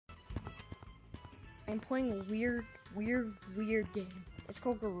I'm playing a weird game. It's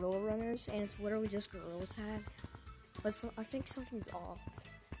called Gorilla Runners, and it's literally just gorilla tag. But I think something's off.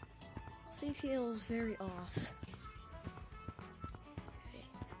 Something feels very off.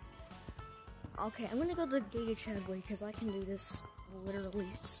 Okay, I'm gonna go the gtag way because I can do this literally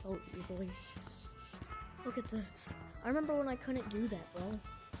so easily. Look at this. I remember when I couldn't do that, bro.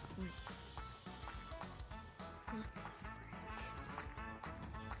 Wait. What the frick?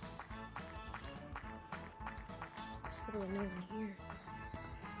 Let's go to a new one here.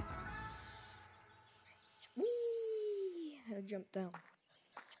 Whee! I jumped down. Okay.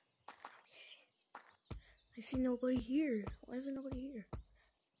 I see nobody here. Why is there nobody here?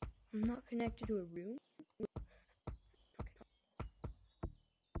 I'm not connected to a room. Okay.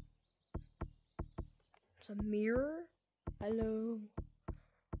 It's a mirror. Hello.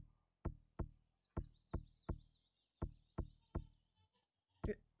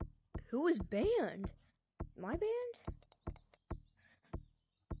 Who is banned? My band?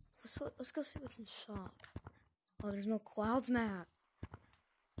 Let's go see what's in shop. Oh, there's no clouds map.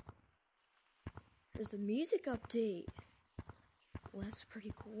 There's a music update. Well, that's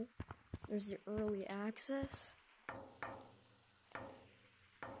pretty cool. There's the early access.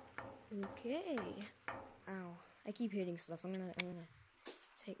 Okay. Ow. I keep hitting stuff. I'm gonna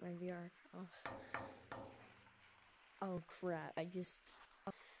take my VR off. Oh crap.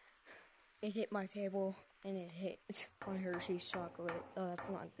 It hit my table and it hit my Hershey's chocolate. Oh, that's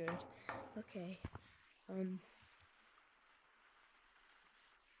not good. Okay.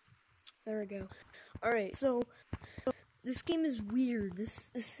 There we go. Alright, so this game is weird. This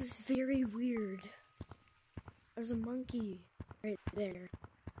is very weird. There's a monkey right there.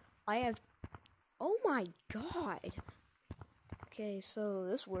 Oh my god! Okay, so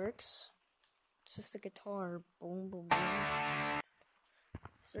this works. It's just a guitar. Boom, boom, boom.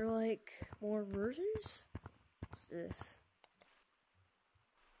 Is there like more versions? What's this?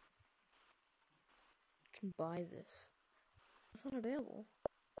 You can buy this. It's not available.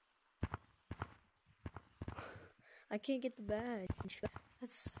 I can't get the badge.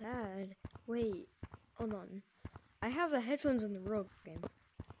 That's sad. Wait, hold on. I have the headphones in the real game.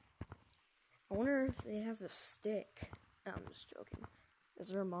 I wonder if they have the stick. No, I'm just joking. Is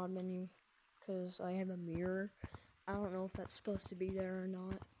there a mod menu? Because I have a mirror. I don't know if that's supposed to be there or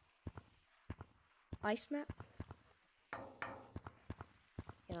not. Ice map?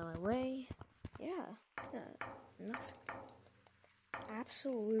 Get out of my way. Yeah, look at that. Nothing.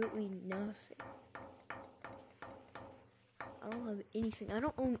 Absolutely nothing. I don't have anything. I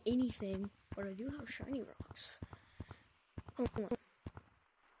don't own anything, but I do have shiny rocks. Hold on.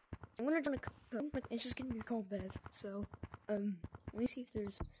 I'm gonna join a code, but it's just gonna be called Bev. So, let me see if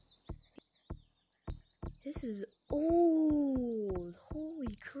there's. This is old.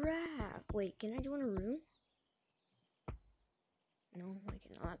 Holy crap! Wait, can I join a room? No, I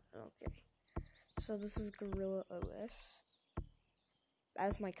cannot. Okay. So this is Gorilla OS.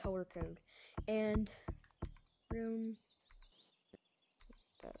 That's my color code, and room.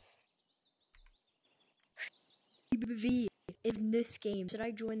 pbbv in this game. Should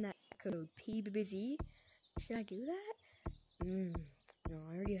I join that code? pbbv? Should I do that? No,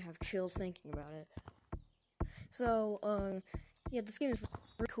 I already have chills thinking about it. So, yeah, this game is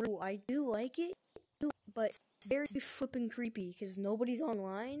really cool. I do like it, but it's very flippin' creepy because nobody's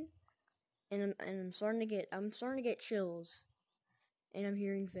online, and I'm starting to get chills, and I'm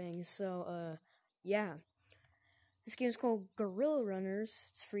hearing things. So, yeah. This game is called Gorilla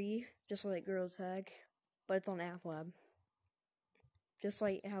Runners. It's free, just like Gorilla Tag, but it's on App Lab. Just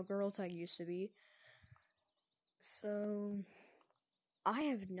like how Gorilla Tag used to be. So, I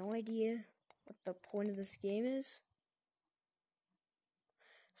have no idea what the point of this game is.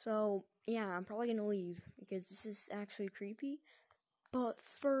 So, yeah, I'm probably gonna leave because this is actually creepy. But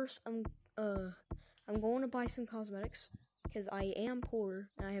first, I'm going to buy some cosmetics because I am poor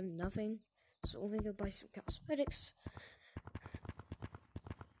and I have nothing. So let me go buy some cosmetics.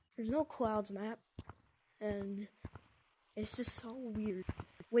 There's no clouds map, and it's just so weird.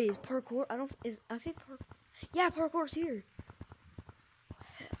 Wait, is parkour? I think parkour. Yeah, parkour's here.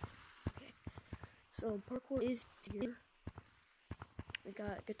 Okay, so parkour is here. We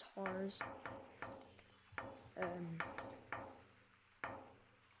got guitars.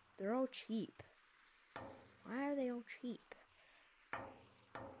 They're all cheap. Why are they all cheap?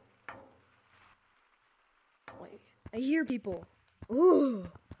 Wait, I hear people. Ooh,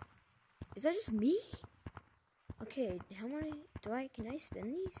 is that just me? Okay, how many can I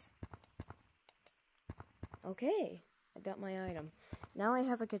spin these? Okay, I got my item. Now I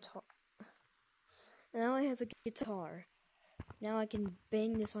have a guitar. now I can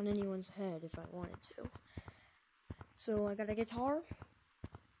bang this on anyone's head if I wanted to. So I got a guitar.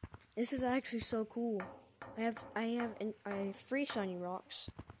 This is actually so cool. I have 3 shiny rocks,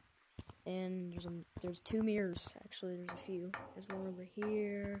 and there's 2 mirrors. Actually, there's a few. There's one over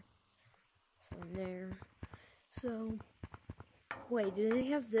here, some there. So, wait, do they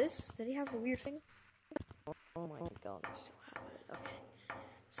have this? Did they have the weird thing? Oh my god, they still have it. Okay.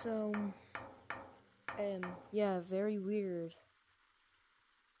 So, yeah, very weird.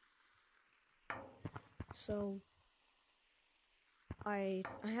 So, I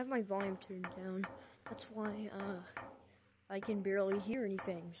have my volume turned down. That's why, I can barely hear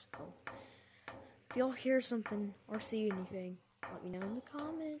anything. So, if y'all hear something or see anything, let me know in the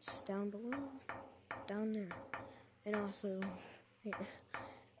comments down below, down there. And also,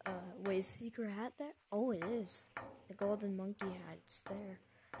 wait, is secret hat there? Oh, it is. The golden monkey hat, it's there.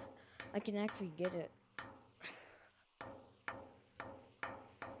 I can actually get it.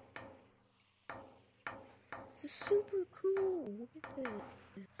 This is super cool. Look at this.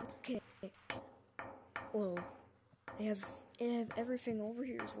 Okay. Whoa. They have everything over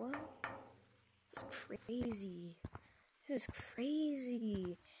here as well. This is crazy. This is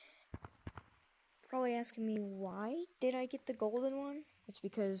crazy. Probably asking me why did I get the golden one? It's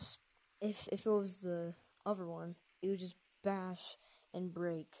because if it was the other one, it would just bash and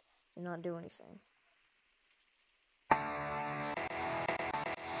break and not do anything.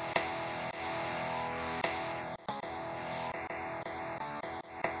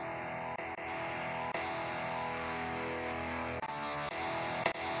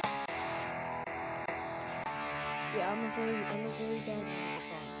 Yeah, I'm a very bad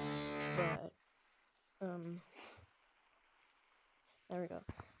rockstar, but there we go.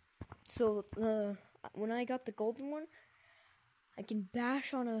 So when I got the golden one, I can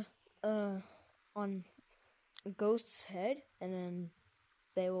bash on a ghost's head, and then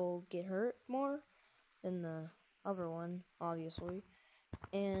they will get hurt more than the other one, obviously.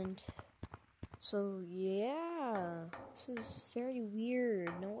 And so yeah, this is very weird.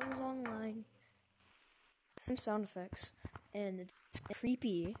 No one's online. Some sound effects, and it's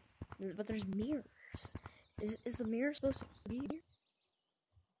creepy, but there's mirrors. Is the mirror supposed to be here?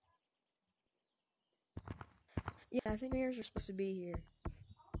 Yeah, I think mirrors are supposed to be here.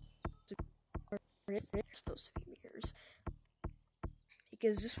 Or is there supposed to be mirrors?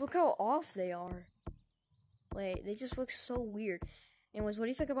 Because just look how off they are. Like, they just look so weird. Anyways, what do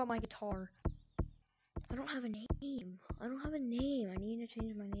you think about my guitar? I don't have a name. I need to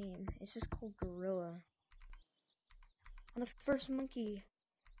change my name. It's just called Gorilla. I'm the first monkey.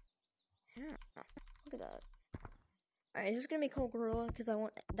 Yeah, look at that. Alright, it's just gonna be called Gorilla because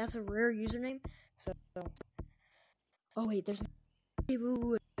that's a rare username. So, oh wait, there's. Wait.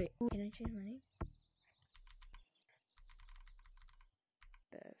 Can I change my name?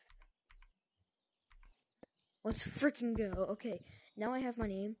 Bev. Let's freaking go. Okay, now I have my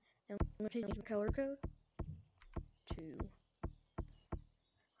name, and I'm gonna change my color code to.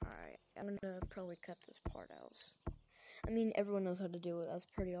 Alright, I'm gonna probably cut this part out. I mean, everyone knows how to do it. That's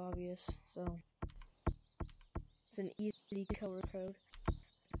pretty obvious. So, it's an easy color code.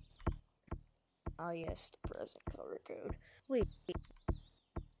 Ah, yes, the present color code. Wait.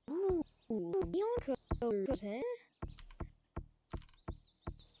 Ooh, neon colors, huh?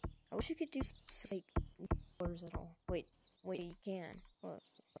 I wish you could do like colors at all. Wait, you can. What?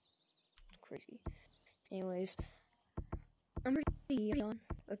 Crazy. Anyways, I'm ready. On.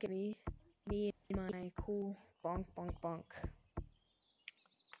 Look at me and my cool bonk.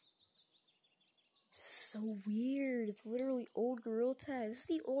 So weird. It's literally old Gorilla Tag. This is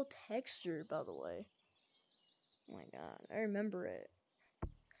the old texture, by the way. Oh my god, I remember it.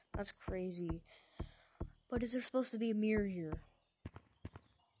 That's crazy. But is there supposed to be a mirror here?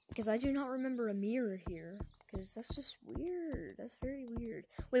 Because I do not remember a mirror here. Because that's just weird. That's very weird.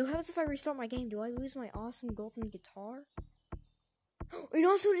 Wait, what happens if I restart my game? Do I lose my awesome golden guitar? And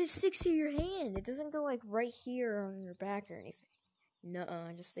also, it sticks to your hand. It doesn't go like right here on your back or anything. Nuh-uh,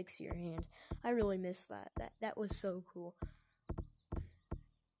 it just sticks to your hand. I really miss that. That was so cool.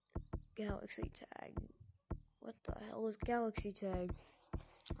 Galaxy tag. What the hell is galaxy tag?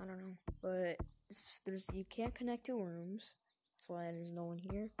 I don't know. But you can't connect to rooms. That's why there's no one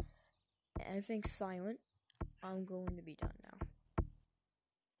here. Everything's silent. I'm going to be done now.